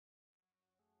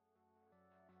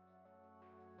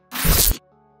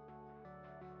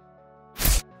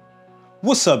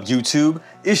What's up YouTube?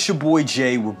 It's your boy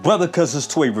Jay with Brother Cousins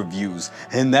Toy Reviews,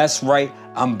 and that's right,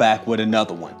 I'm back with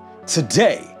another one.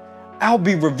 Today, I'll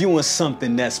be reviewing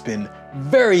something that's been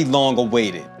very long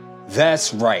awaited.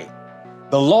 That's right,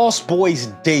 The Lost Boys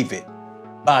David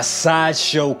by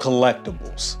Sideshow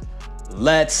Collectibles.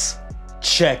 Let's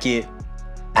check it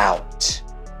out.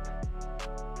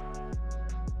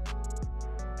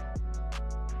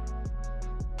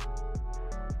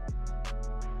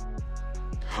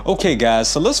 Okay guys,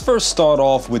 so let's first start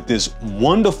off with this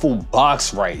wonderful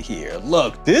box right here.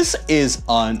 Look, this is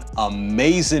an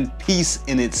amazing piece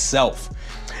in itself.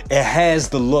 It has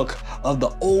the look of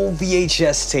the old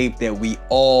VHS tape that we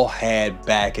all had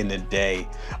back in the day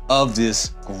of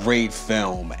this great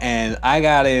film. And I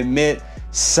gotta admit,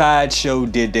 Sideshow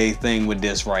did their thing with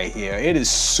this right here. It is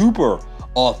super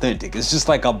authentic. It's just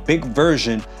like a big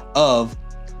version of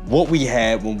what we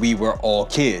had when we were all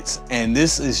kids, and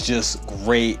this is just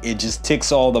great. It just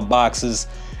ticks all the boxes,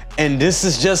 and this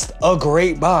is just a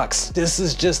great box. This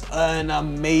is just an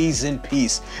amazing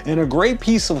piece and a great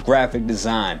piece of graphic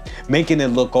design, making it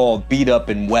look all beat up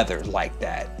and weathered like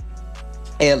that.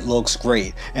 It looks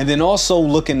great. And then also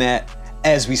looking at,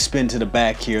 as we spin to the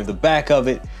back here, the back of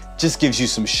it just gives you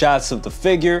some shots of the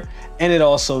figure, and it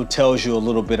also tells you a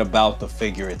little bit about the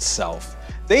figure itself.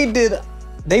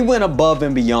 They went above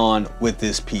and beyond with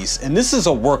this piece, and this is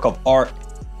a work of art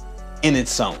in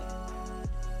its own.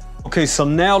 Okay, so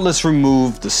now let's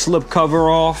remove the slip cover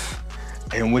off,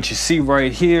 and what you see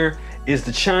right here is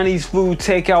the Chinese food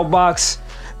takeout box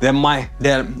that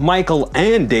Michael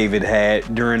and David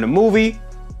had during the movie,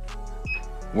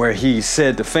 where he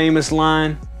said the famous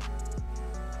line,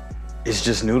 "It's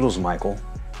just noodles, Michael."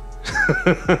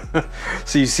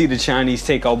 So you see the Chinese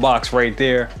takeout box right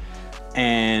there,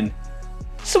 and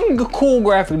some cool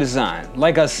graphic design.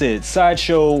 Like I said,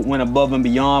 Sideshow went above and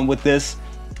beyond with this,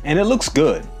 and it looks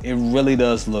good. It really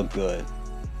does look good.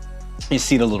 You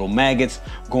see the little maggots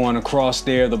going across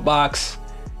there, the box.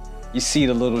 You see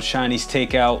the little Chinese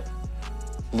takeout,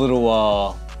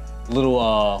 little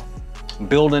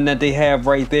building that they have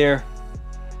right there,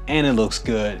 and it looks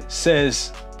good. It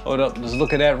says, hold up, let's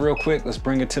look at that real quick. Let's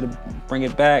bring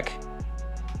it back.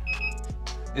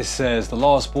 It says The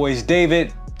Lost Boys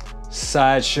David,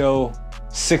 Sideshow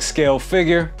 6-scale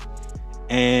figure,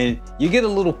 and you get a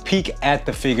little peek at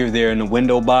the figure there in the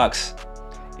window box,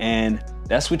 and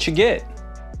that's what you get.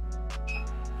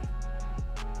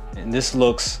 And this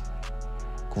looks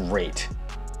great.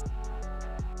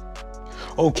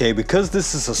 Okay, because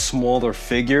this is a smaller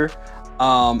figure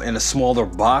and a smaller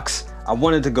box, I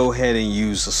wanted to go ahead and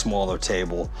use a smaller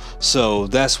table, so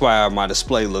that's why my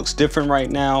display looks different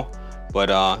right now. But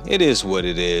it is what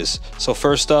it is. So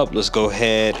first up, let's go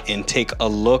ahead and take a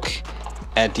look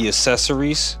at the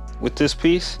accessories with this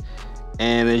piece.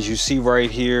 And as you see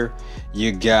right here,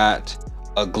 you got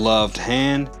a gloved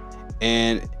hand.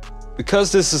 And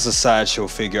because this is a Sideshow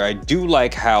figure, I do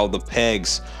like how the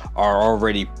pegs are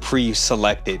already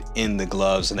pre-selected in the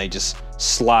gloves and they just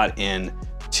slot in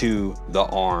to the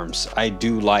arms. I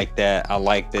do like that. I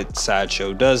like that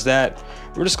Sideshow does that.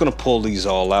 We're just gonna pull these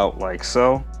all out like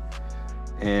so.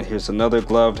 And here's another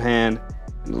gloved hand.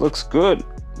 It looks good,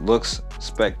 looks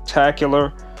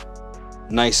spectacular.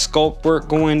 Nice sculpt work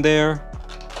going there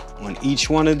on each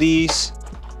one of these.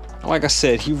 Like I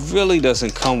said, he really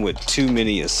doesn't come with too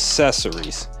many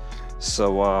accessories.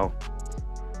 So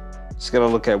just gotta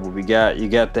look at what we got. You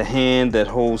got the hand that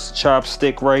holds the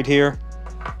chopstick right here.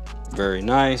 Very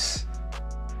nice.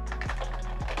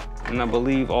 And I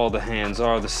believe all the hands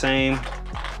are the same.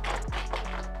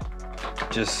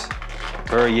 Just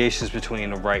variations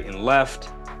between the right and left.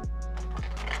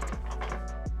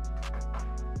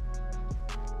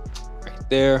 Right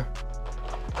there.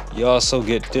 You also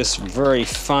get this very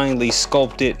finely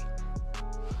sculpted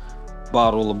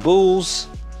bottle of booze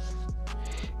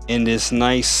in this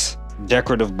nice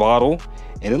decorative bottle,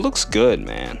 and it looks good,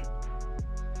 man.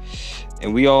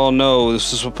 And we all know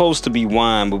this was supposed to be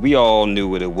wine, but we all knew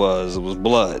what it was. It was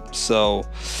blood. So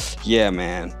yeah,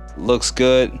 man, looks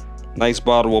good. Nice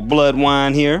bottle of blood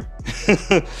wine here.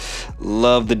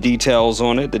 Love the details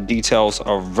on it. The details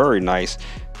are very nice.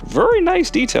 Very nice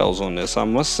details on this, I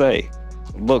must say.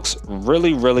 Looks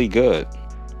really, really good.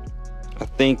 I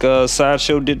think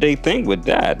Sideshow did their thing with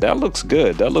that. That looks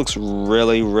good. That looks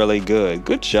really, really good.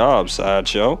 Good job,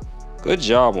 Sideshow. Good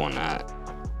job on that.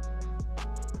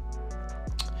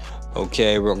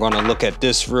 Okay, we're gonna look at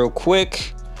this real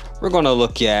quick. We're gonna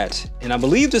look at, and I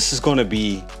believe this is gonna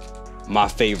be my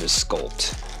favorite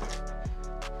sculpt.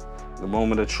 The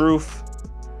moment of truth.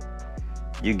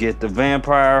 You get the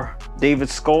Vampire David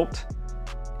sculpt,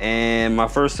 and my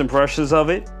first impressions of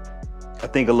it, I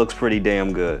think it looks pretty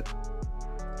damn good.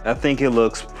 I think it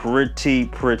looks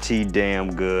pretty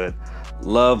damn good.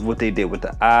 Love what they did with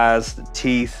the eyes, the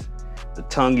teeth, the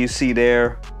tongue you see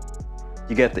there.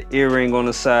 You got the earring on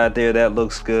the side there, that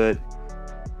looks good.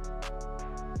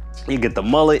 You get the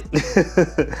mullet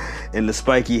and the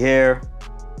spiky hair,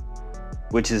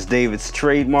 which is David's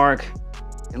trademark.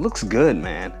 It looks good,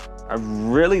 man. I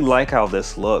really like how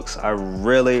this looks. I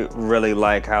really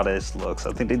like how this looks.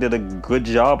 I think they did a good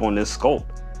job on this sculpt.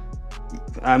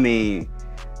 I mean,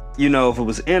 you know, if it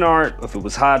was InArt, if it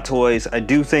was Hot Toys, I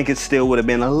do think it still would have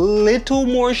been a little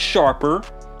more sharper,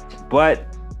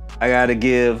 but I gotta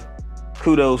give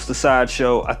kudos to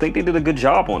Sideshow. I think they did a good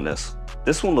job on this.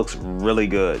 This one looks really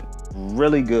good,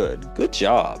 really good. Good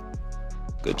job.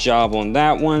 Good job on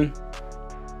that one.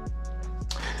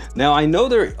 Now I know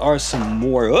there are some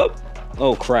more.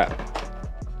 Oh crap.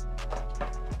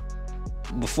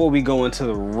 Before we go into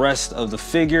the rest of the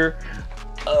figure,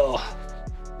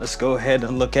 let's go ahead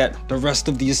and look at the rest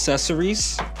of the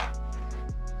accessories.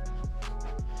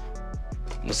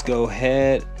 Let's go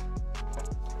ahead.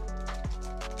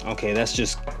 Okay, that's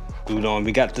just glued on.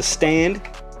 We got the stand.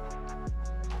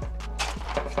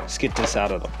 Let's get this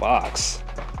out of the box.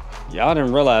 Y'all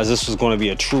didn't realize this was going to be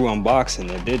a true unboxing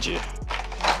there, did you?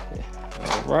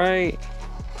 All right.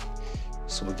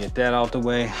 So we'll get that out the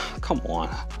way. Come on.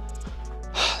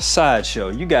 Sideshow,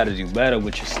 you got to do better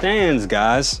with your stands,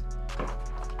 guys.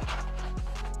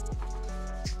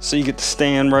 So you get the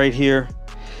stand right here.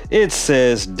 It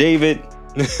says David,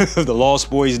 the Lost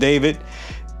Boys David,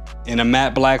 in a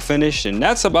matte black finish, and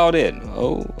that's about it.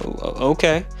 Oh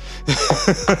okay.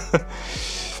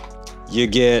 You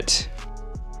get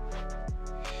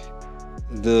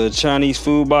the Chinese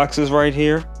food boxes right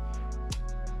here.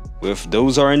 With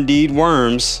those are indeed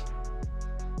worms.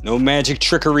 No magic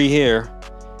trickery here.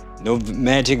 No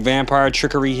magic vampire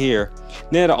trickery here.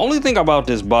 Now the only thing about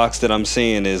this box that I'm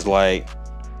seeing is like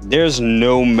there's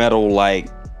no metal like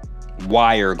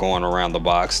wire going around the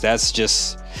box. That's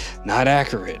just not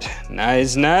accurate.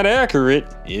 It's not accurate.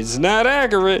 It's not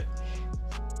accurate.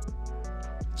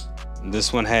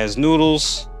 This one has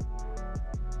noodles.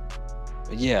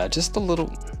 But yeah, just a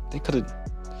little. They could have.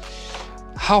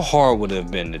 How hard would it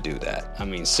have been to do that? I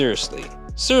mean, seriously.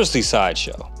 Seriously,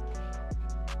 Sideshow.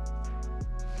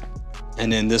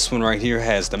 And then this one right here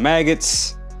has the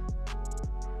maggots.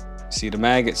 See the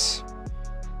maggots?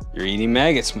 You're eating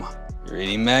maggots, You're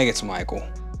eating maggots, Michael.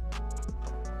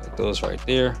 Like those right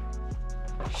there.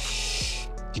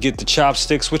 You get the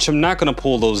chopsticks, which I'm not gonna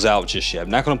pull those out just yet. I'm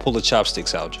not gonna pull the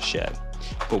chopsticks out just yet.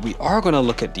 But we are gonna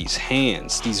look at these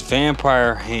hands, these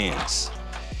vampire hands.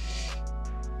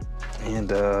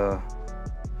 And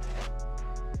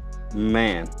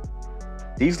man,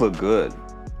 these look good.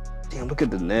 Damn, look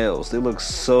at the nails. They look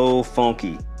so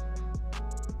funky.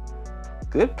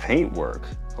 Good paint work.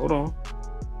 Hold on.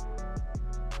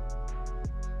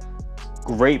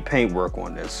 Great paint work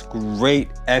on this. Great,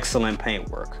 excellent paint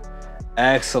work.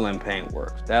 Excellent paint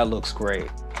work. That looks great.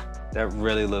 That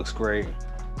really looks great.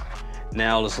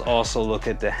 Now let's also look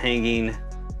at the hanging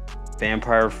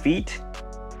vampire feet.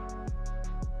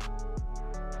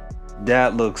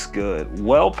 That looks good.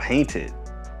 Well painted.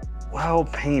 Well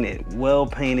painted. Well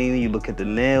painted. You look at the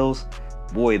nails.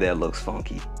 Boy, that looks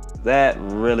funky. That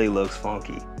really looks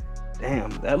funky.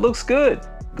 Damn, that looks good.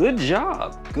 Good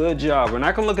job. Good job. We're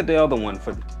not gonna look at the other one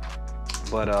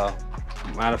but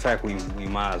matter of fact, we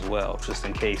might as well, just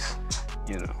in case,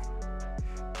 you know.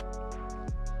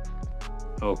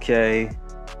 Okay.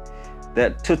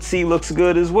 That Tootsie looks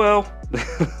good as well.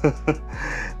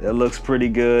 That looks pretty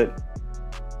good.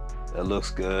 That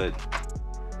looks good.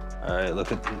 All right,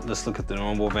 let's look at the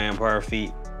normal vampire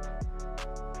feet.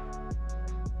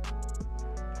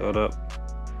 Hold up.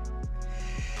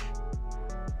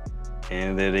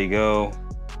 And there they go.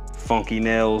 Funky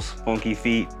nails, funky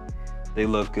feet. They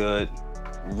look good.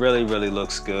 Really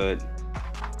looks good.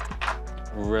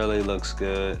 Really looks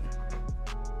good.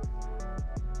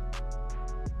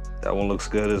 That one looks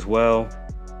good as well.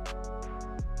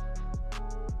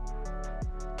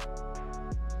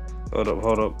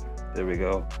 Hold up. There we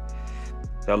go.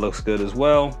 That looks good as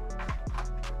well.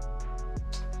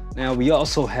 Now we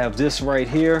also have this right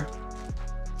here.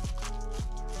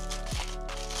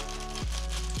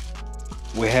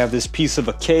 We have this piece of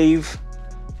a cave,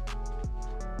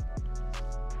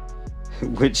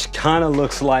 which kind of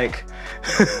looks like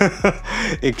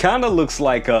it kind of looks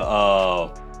like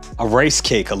a rice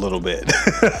cake a little bit.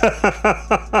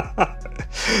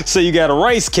 So you got a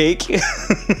rice cake.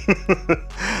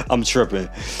 I'm tripping.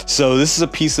 So this is a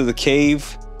piece of the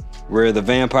cave where the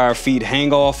vampire feet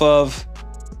hang off of,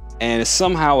 and it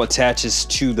somehow attaches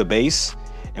to the base.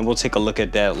 And we'll take a look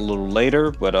at that a little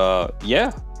later. But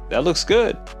yeah, that looks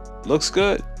good. Looks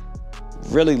good.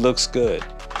 Really looks good.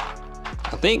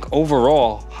 I think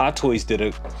overall,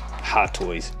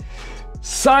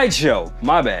 Sideshow,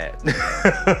 my bad.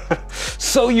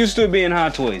 So used to it being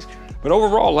Hot Toys. But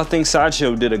overall, I think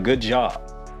Sideshow did a good job.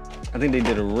 I think they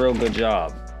did a real good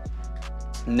job.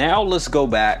 Now let's go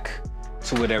back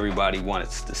to what everybody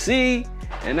wants to see,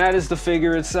 and that is the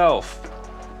figure itself.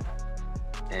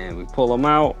 And we pull them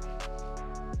out.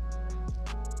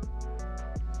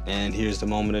 And here's the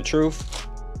moment of truth.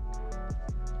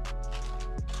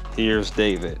 Here's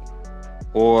David,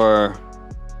 or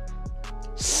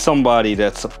somebody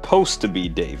that's supposed to be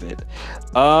David.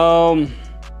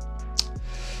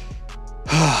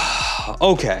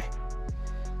 Okay.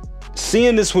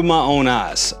 Seeing this with my own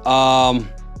eyes, I'm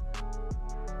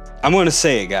gonna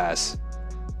say it, guys.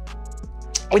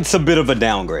 It's a bit of a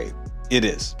downgrade. It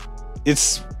is.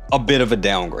 It's a bit of a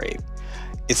downgrade.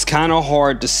 It's kind of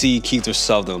hard to see Kiefer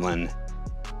Sutherland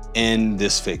in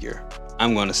this figure.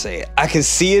 I'm gonna say it. I can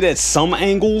see it at some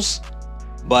angles,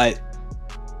 but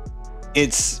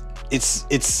it's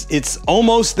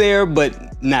almost there,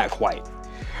 but not quite.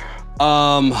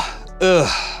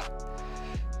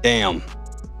 Damn,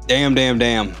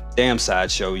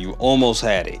 Sideshow, you almost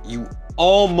had it. You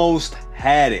almost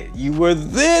had it. You were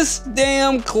this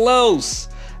damn close.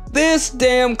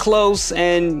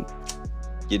 And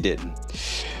you didn't.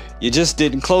 You just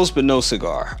didn't. Close, but no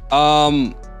cigar.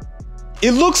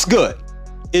 It looks good.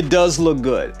 It does look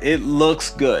good. It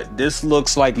looks good. This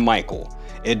looks like Michael.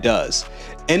 It does.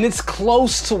 And it's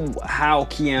close to how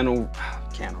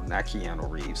not Keanu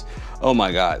Reeves. Oh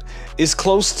my God. It's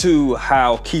close to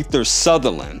how Kiefer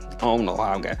Sutherland. I don't know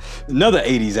how I'm gonna. Another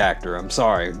 80s actor. I'm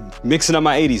sorry. Mixing up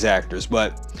my 80s actors,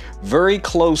 but very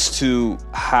close to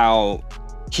how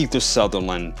Kiefer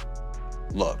Sutherland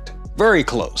looked. Very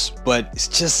close, but it's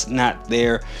just not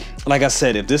there. Like I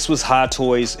said, if this was Hot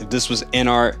Toys, if this was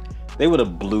InArt, they would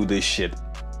have blew this shit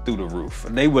through the roof.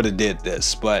 They would have did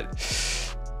this, but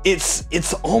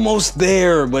it's almost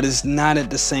there, but it's not at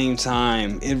the same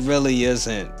time. It really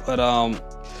isn't. But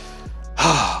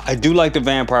I do like the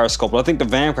Vampire Sculpt. I think the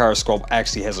Vampire Sculpt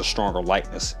actually has a stronger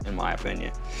likeness, in my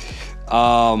opinion.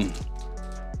 All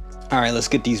right, let's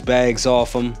get these bags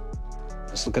off them.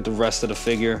 Let's look at the rest of the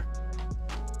figure.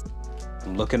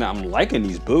 I'm liking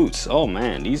these boots. Oh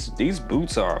man, these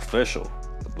boots are official.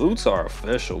 The boots are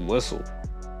official. Whistle.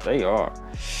 They are.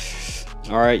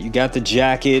 All right, you got the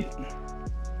jacket.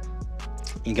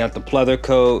 You got the pleather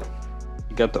coat.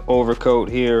 You got the overcoat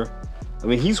here. I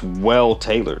mean, he's well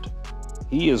tailored.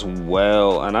 He is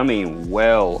well, and I mean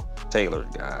well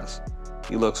tailored, guys.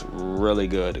 He looks really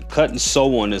good. Cut and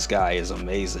sew on this guy is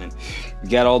amazing. You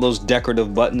got all those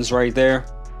decorative buttons right there.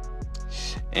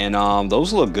 And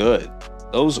those look good.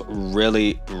 Those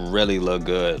really, really look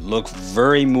good. Look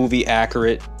very movie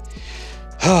accurate.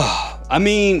 I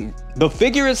mean, the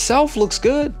figure itself looks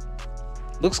good.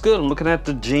 Looks good. I'm looking at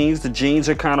the jeans. The jeans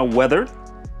are kind of weathered.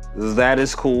 That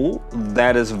is cool.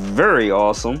 That is very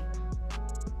awesome.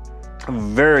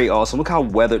 Very awesome. Look how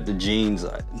weathered the jeans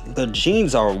are. The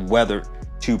jeans are weathered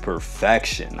to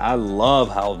perfection. I love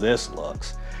how this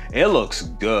looks. It looks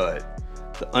good.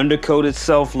 The undercoat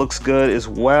itself looks good as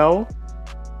well.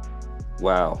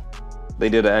 Wow, they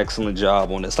did an excellent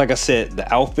job on this. Like I said,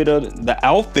 the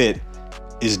outfit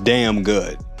is damn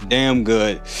good. Damn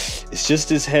good. It's just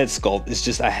this head sculpt. It's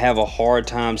just I have a hard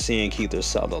time seeing Kiefer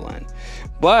Sutherland.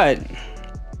 But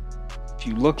if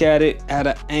you look at it at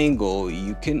an angle,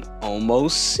 you can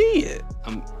almost see it.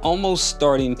 I'm almost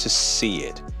starting to see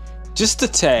it. Just a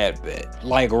tad bit.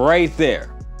 Like right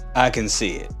there. I can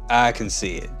see it. I can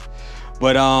see it.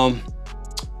 But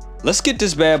let's get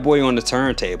this bad boy on the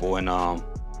turntable and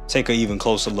take an even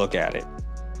closer look at it.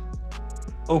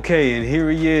 Okay, and here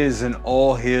he is in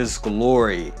all his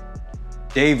glory.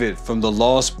 David from the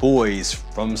Lost Boys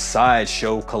from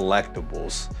Sideshow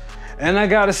Collectibles. And I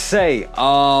gotta say,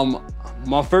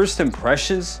 my first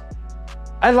impressions,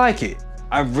 I like it.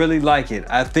 I really like it.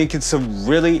 I think it's a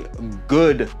really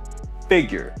good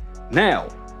figure. Now,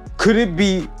 could it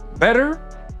be better?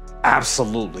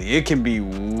 Absolutely, it can be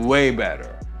way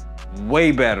better.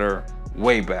 Way better,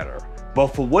 way better. But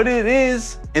for what it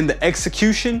is in the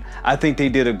execution, I think they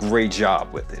did a great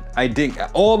job with it. I think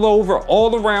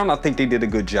all around, I think they did a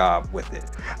good job with it.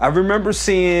 I remember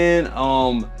seeing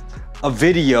a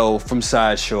video from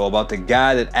Sideshow about the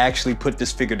guy that actually put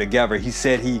this figure together. He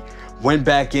said he went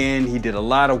back in, he did a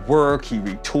lot of work, he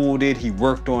retooled it, he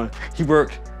worked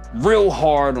real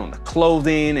hard on the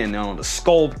clothing and on the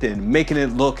sculpt and making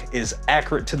it look as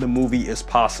accurate to the movie as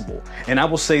possible. And I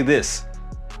will say this,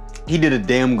 he did a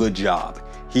damn good job.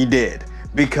 He did,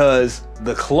 because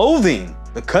the clothing,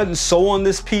 the cut and sew on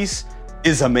this piece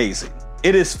is amazing.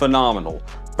 It is phenomenal.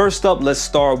 First up, let's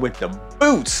start with the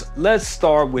boots. Let's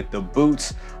start with the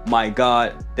boots. My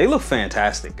God, they look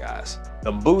fantastic, guys.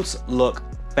 The boots look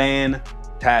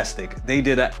fantastic. They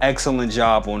did an excellent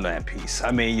job on that piece.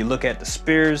 I mean, you look at the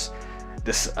spears,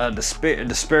 the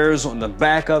spears on the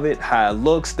back of it, how it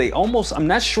looks. They almost, I'm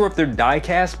not sure if they're die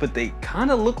cast, but they kind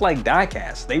of look like die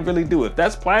cast. They really do. If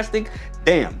that's plastic,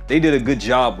 damn, they did a good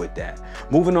job with that.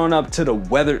 Moving on up to the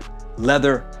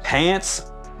leather pants.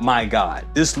 My God,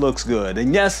 this looks good.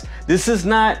 And yes, this is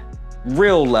not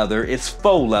real leather, it's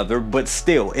faux leather, but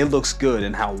still, it looks good.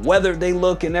 And how weathered they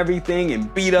look and everything,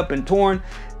 and beat up and torn.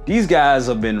 These guys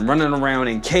have been running around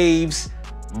in caves,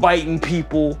 biting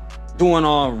people, doing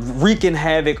wreaking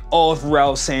havoc all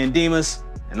throughout San Dimas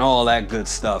and all that good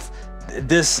stuff.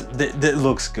 This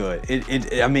looks good.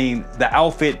 I mean, the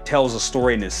outfit tells a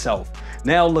story in itself.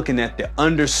 Now looking at the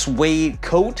under suede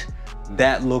coat,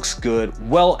 that looks good,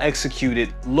 well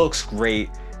executed, looks great,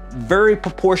 very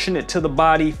proportionate to the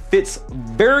body, fits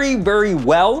very, very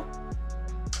well.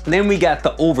 Then we got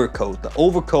the overcoat. The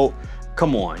overcoat,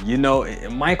 come on, you know,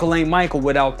 Michael ain't Michael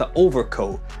without the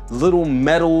overcoat. Little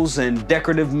medals and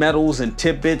decorative medals and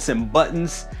tidbits and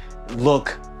buttons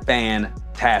look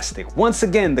fantastic. Once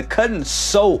again, the cut and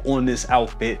sew on this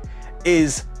outfit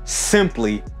is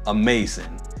simply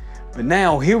amazing. But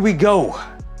now here we go.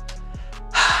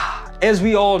 As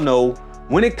we all know,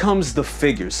 when it comes to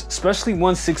figures, especially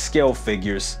 1/6 scale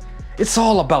figures, it's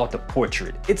all about the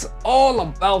portrait. It's all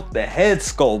about the head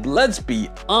sculpt. Let's be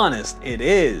honest, it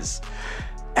is.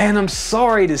 And I'm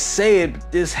sorry to say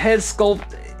it, this head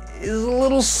sculpt is a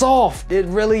little soft. It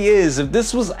really is. If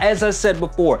this was, as I said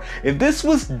before, if this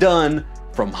was done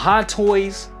from Hot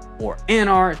Toys or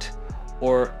InArt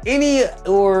or any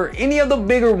of the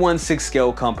bigger 1/6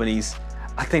 scale companies,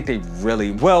 I think they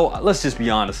really, well, let's just be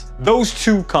honest. Those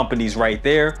two companies right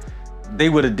there, they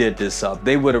would have did this up.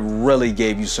 They would have really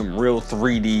gave you some real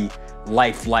 3D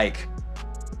lifelike,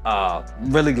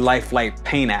 really lifelike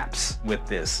paint apps with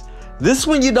this. This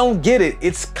one, you don't get it.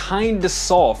 It's kind of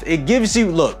soft. It gives you,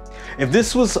 look, if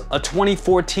this was a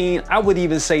 2014, I would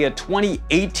even say a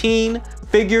 2018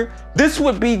 figure, this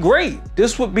would be great.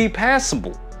 This would be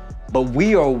passable. But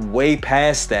we are way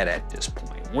past that at this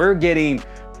point. We're getting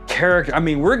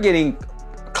we're getting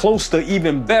close to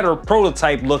even better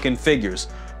prototype looking figures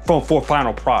for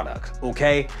final product,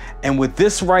 okay? And with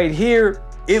this right here,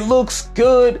 it looks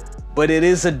good, but it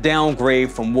is a downgrade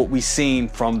from what we've seen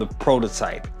from the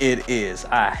prototype. It is.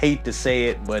 I hate to say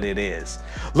it, but it is.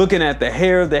 Looking at the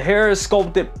hair is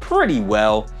sculpted pretty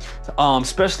well,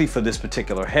 especially for this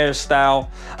particular hairstyle.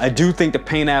 I do think the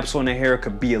paint apps on the hair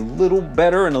could be a little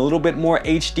better and a little bit more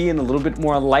HD and a little bit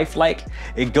more lifelike.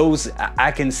 It goes,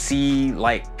 I can see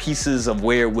like pieces of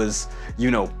where it was,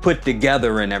 you know, put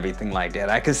together and everything like that.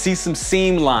 I can see some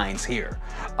seam lines here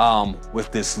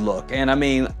with this look. And I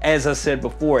mean, as I said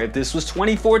before, if this was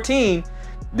 2014,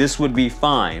 this would be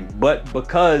fine. But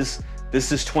because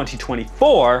this is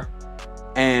 2024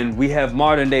 and we have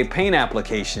modern day paint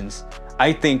applications,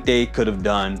 I think they could have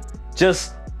done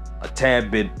just a tad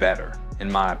bit better,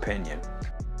 in my opinion.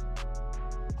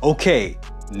 Okay,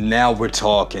 now we're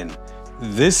talking.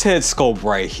 This head sculpt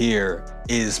right here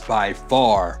is by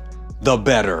far the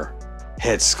better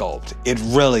head sculpt. It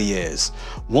really is.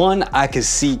 One, I could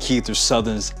see Kiefer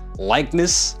Sutherland's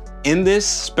likeness in this,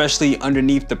 especially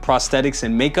underneath the prosthetics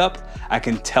and makeup. I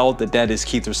can tell that that is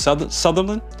Kiefer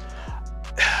Sutherland.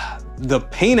 The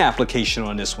paint application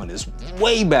on this one is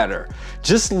way better.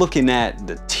 Just looking at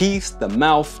the teeth, the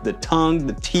mouth, the tongue,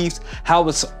 the teeth, how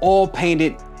it's all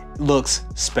painted looks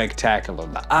spectacular.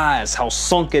 The eyes, how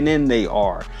sunken in they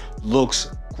are, looks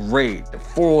great. The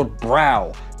furrowed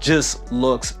brow just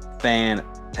looks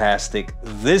fantastic.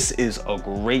 This is a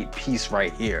great piece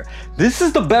right here. This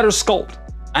is the better sculpt.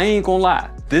 I ain't gonna lie.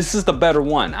 This is the better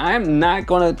one. I'm not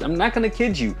gonna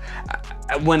kid you.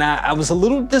 When I was a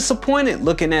little disappointed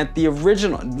looking at the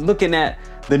original, looking at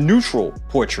the neutral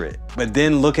portrait, but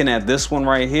then looking at this one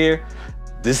right here,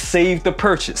 this saved the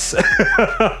purchase.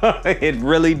 It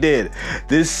really did.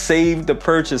 This saved the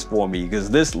purchase for me because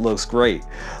this looks great.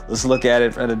 Let's look at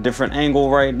it at a different angle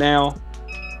right now.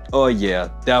 Oh yeah,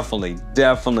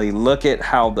 definitely. Look at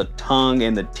how the tongue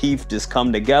and the teeth just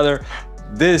come together.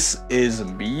 This is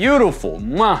beautiful.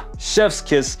 Mwah, chef's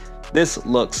kiss. This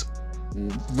looks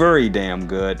very damn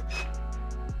good.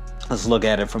 Let's look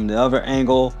at it from the other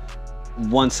angle.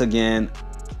 Once again,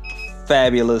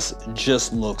 fabulous,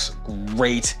 just looks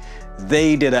great.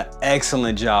 They did an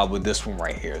excellent job with this one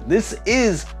right here. This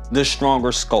is the stronger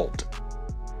sculpt.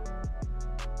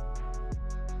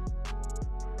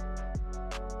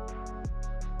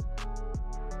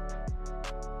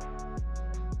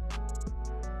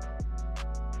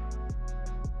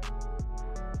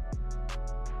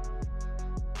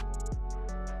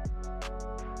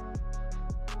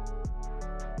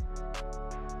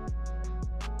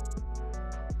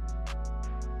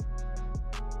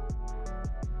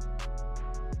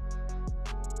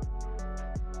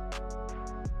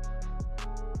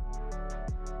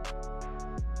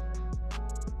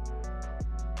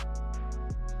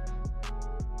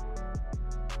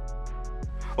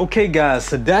 Okay guys,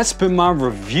 so that's been my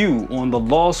review on the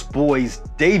Lost Boys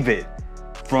David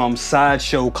from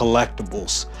Sideshow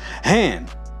Collectibles. And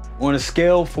on a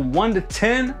scale from 1 to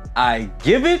 10, I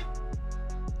give it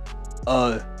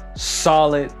a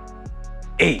solid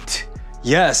 8.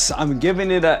 Yes, I'm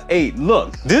giving it an 8.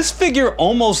 Look, this figure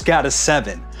almost got a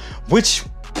 7, which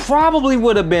probably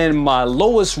would have been my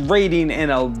lowest rating in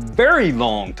a very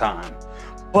long time.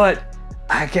 But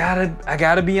I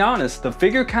gotta be honest, the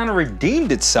figure kind of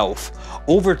redeemed itself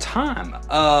over time.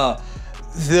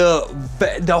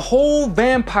 The whole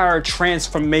vampire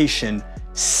transformation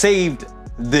saved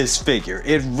this figure.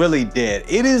 It really did.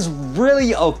 It is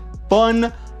really a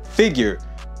fun figure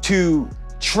to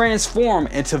transform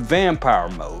into vampire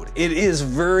mode. It is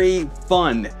very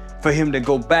fun for him to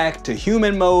go back to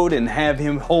human mode and have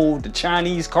him hold the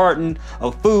Chinese carton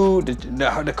of food,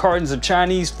 the cartons of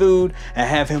Chinese food, and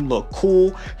have him look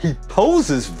cool. He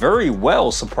poses very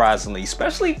well, surprisingly,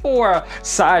 especially for a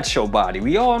Sideshow body.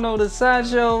 We all know the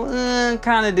Sideshow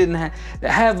kind of didn't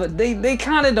have they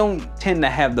kind of don't tend to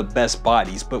have the best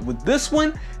bodies, but with this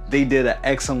one, they did an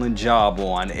excellent job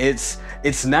on. It's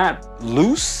not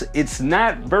loose, it's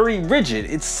not very rigid,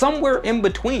 it's somewhere in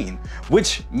between,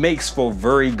 which makes for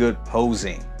very good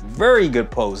posing. Very good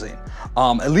posing.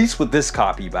 At least with this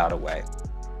copy, by the way.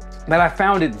 But I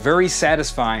found it very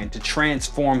satisfying to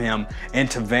transform him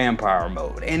into vampire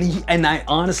mode. And I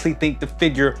honestly think the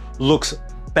figure looks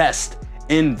best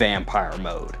in vampire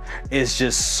mode. It's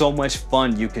just so much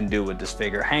fun you can do with this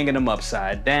figure, hanging him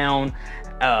upside down,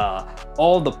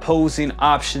 all the posing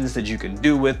options that you can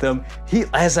do with him.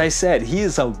 As I said, he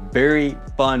is a very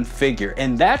fun figure,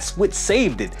 and that's what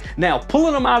saved it. Now,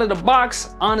 pulling him out of the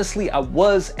box, honestly, I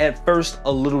was at first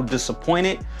a little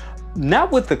disappointed.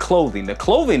 Not with the clothing. The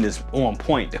clothing is on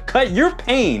point. The cut, you're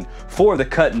paying for the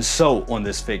cut and sew on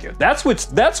this figure.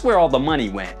 That's where all the money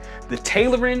went. The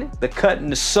tailoring, the cut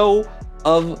and the sew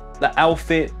of the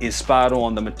outfit is spot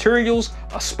on. The materials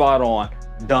are spot on,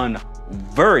 done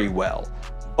very well.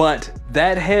 But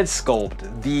that head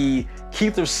sculpt, the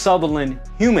Kiefer Sutherland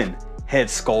human head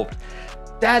sculpt,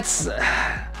 that's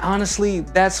honestly,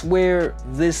 that's where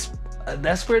this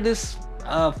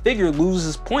figure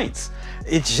loses points.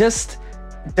 It just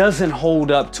doesn't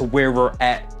hold up to where we're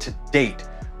at to date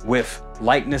with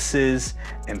likenesses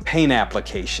and paint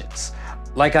applications.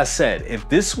 Like I said, if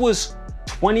this was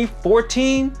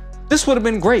 2014, this would have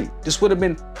been great. This would have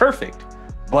been perfect.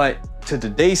 But to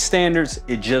today's standards,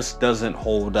 it just doesn't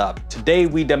hold up. Today,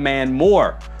 we demand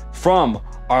more from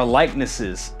our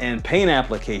likenesses and paint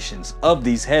applications of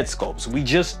these head sculpts. We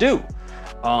just do.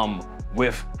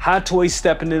 With Hot Toys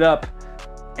stepping it up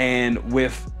and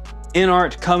with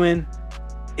InArt coming,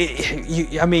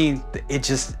 it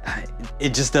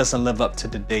just doesn't live up to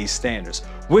today's standards.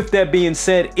 With that being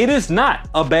said, it is not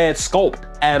a bad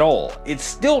sculpt at all. It's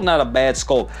still not a bad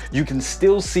sculpt. You can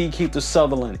still see Kiefer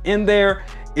Sutherland in there.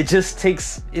 It's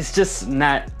just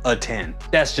not a 10.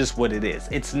 That's just what it is.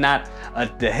 It's not,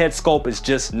 the head sculpt is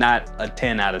just not a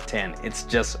 10 out of 10. It's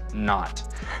just not.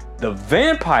 The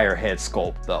vampire head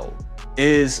sculpt though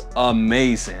is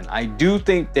amazing. I do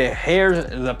think the hair,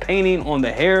 the painting on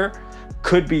the hair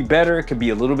could be better. It could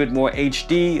be a little bit more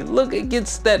HD. Look, it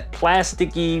gets that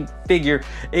plasticky figure.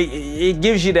 It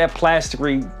gives you that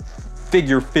plasticky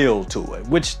figure feel to it,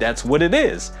 which that's what it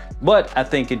is. But I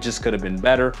think it just could have been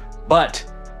better. But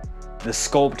the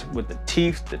sculpt with the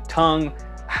teeth, the tongue,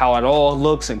 how it all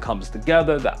looks and comes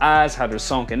together, the eyes, how they're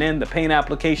sunken in, the paint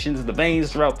applications, the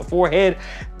veins throughout the forehead,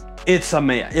 it's a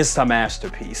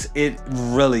masterpiece. It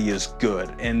really is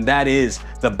good, and that is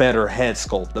the better head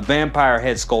sculpt. The vampire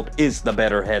head sculpt is the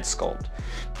better head sculpt.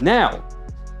 Now,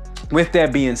 with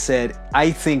that being said,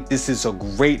 I think this is a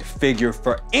great figure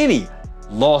for any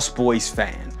Lost Boys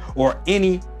fan or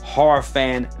any horror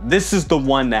fan. This is the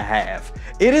one to have.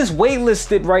 It is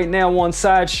waitlisted right now on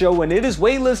Sideshow, and it is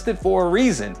waitlisted for a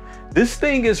reason. This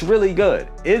thing is really good.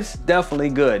 It's definitely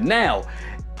good. Now,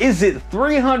 Is it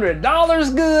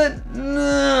 $300 good?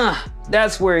 Nah,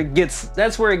 that's where it gets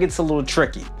a little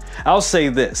tricky. I'll say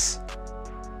this.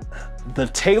 The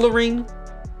tailoring,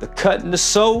 the cut and the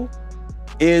sew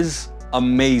is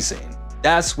amazing.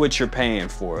 That's what you're paying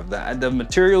for. The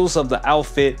materials of the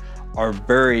outfit are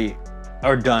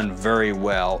done very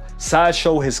well.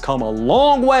 Sideshow has come a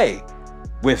long way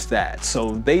with that.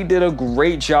 So they did a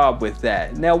great job with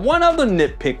that. Now, one other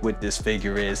nitpick with this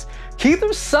figure is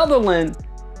Kiefer Sutherland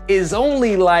is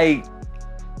only like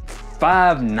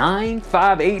 5'9",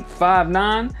 5'8",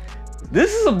 5'9".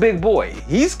 This is a big boy.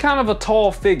 He's kind of a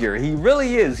tall figure. He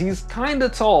really is. He's kind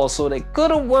of tall. So they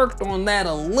could have worked on that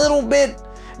a little bit.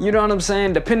 You know what I'm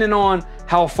saying? Depending on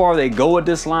how far they go with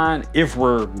this line. If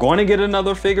we're going to get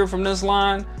another figure from this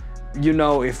line, you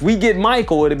know, if we get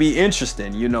Michael, it'll be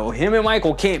interesting. You know, him and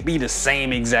Michael can't be the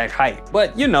same exact height.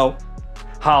 But, you know,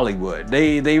 Hollywood.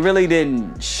 They really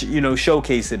didn't,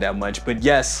 showcase it that much. But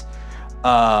yes,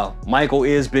 Michael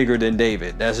is bigger than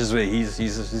David. That's just what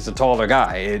he's a taller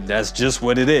guy. That's just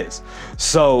what it is.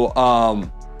 So,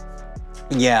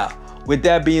 yeah, with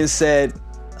that being said,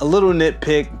 a little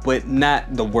nitpick, but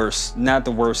not the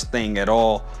worst thing at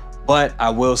all. But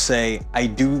I will say I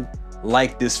do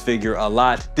like this figure a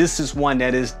lot. This is one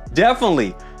that is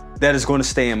definitely going to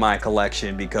stay in my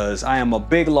collection because I am a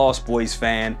big Lost Boys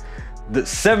fan. The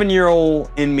 7-year-old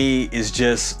in me is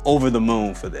just over the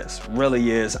moon for this.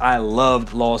 Really is. I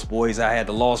loved Lost Boys. I had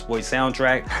the Lost Boys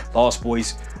soundtrack, Lost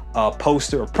Boys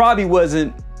poster. Probably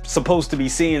wasn't supposed to be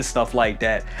seeing stuff like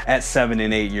that at 7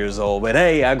 and 8 years old, but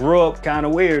hey, I grew up kind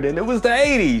of weird and it was the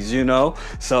 80s, you know,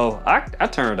 so I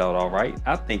turned out all right.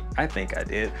 I think I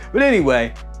did. But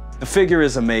anyway, the figure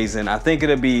is amazing. I think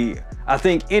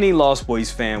any Lost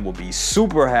Boys fan will be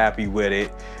super happy with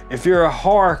it. If you're a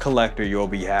horror collector, you'll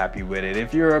be happy with it.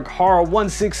 If you're a horror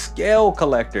 1/6 scale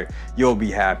collector, you'll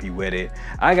be happy with it.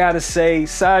 I gotta say,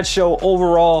 Sideshow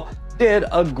overall did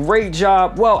a great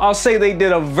job. Well, I'll say they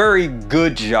did a very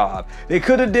good job. They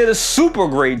could have did a super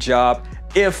great job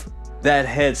if that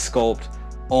head sculpt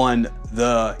on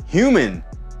the human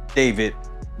David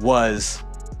was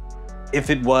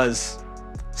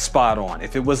spot on.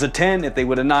 If it was a 10, if they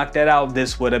would have knocked that out,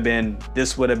 this would have been,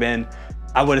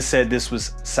 I would have said this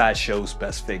was Sideshow's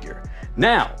best figure.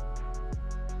 Now,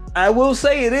 I will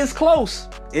say it is close.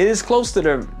 It is close to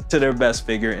their best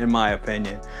figure in my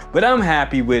opinion, but I'm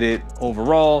happy with it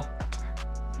overall.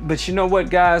 But you know what,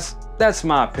 guys? That's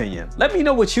my opinion. Let me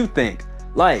know what you think.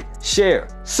 Like, share,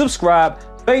 subscribe,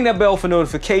 bang that bell for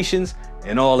notifications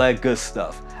and all that good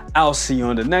stuff. I'll see you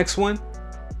on the next one.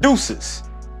 Deuces,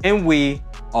 and we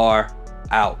are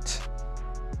out.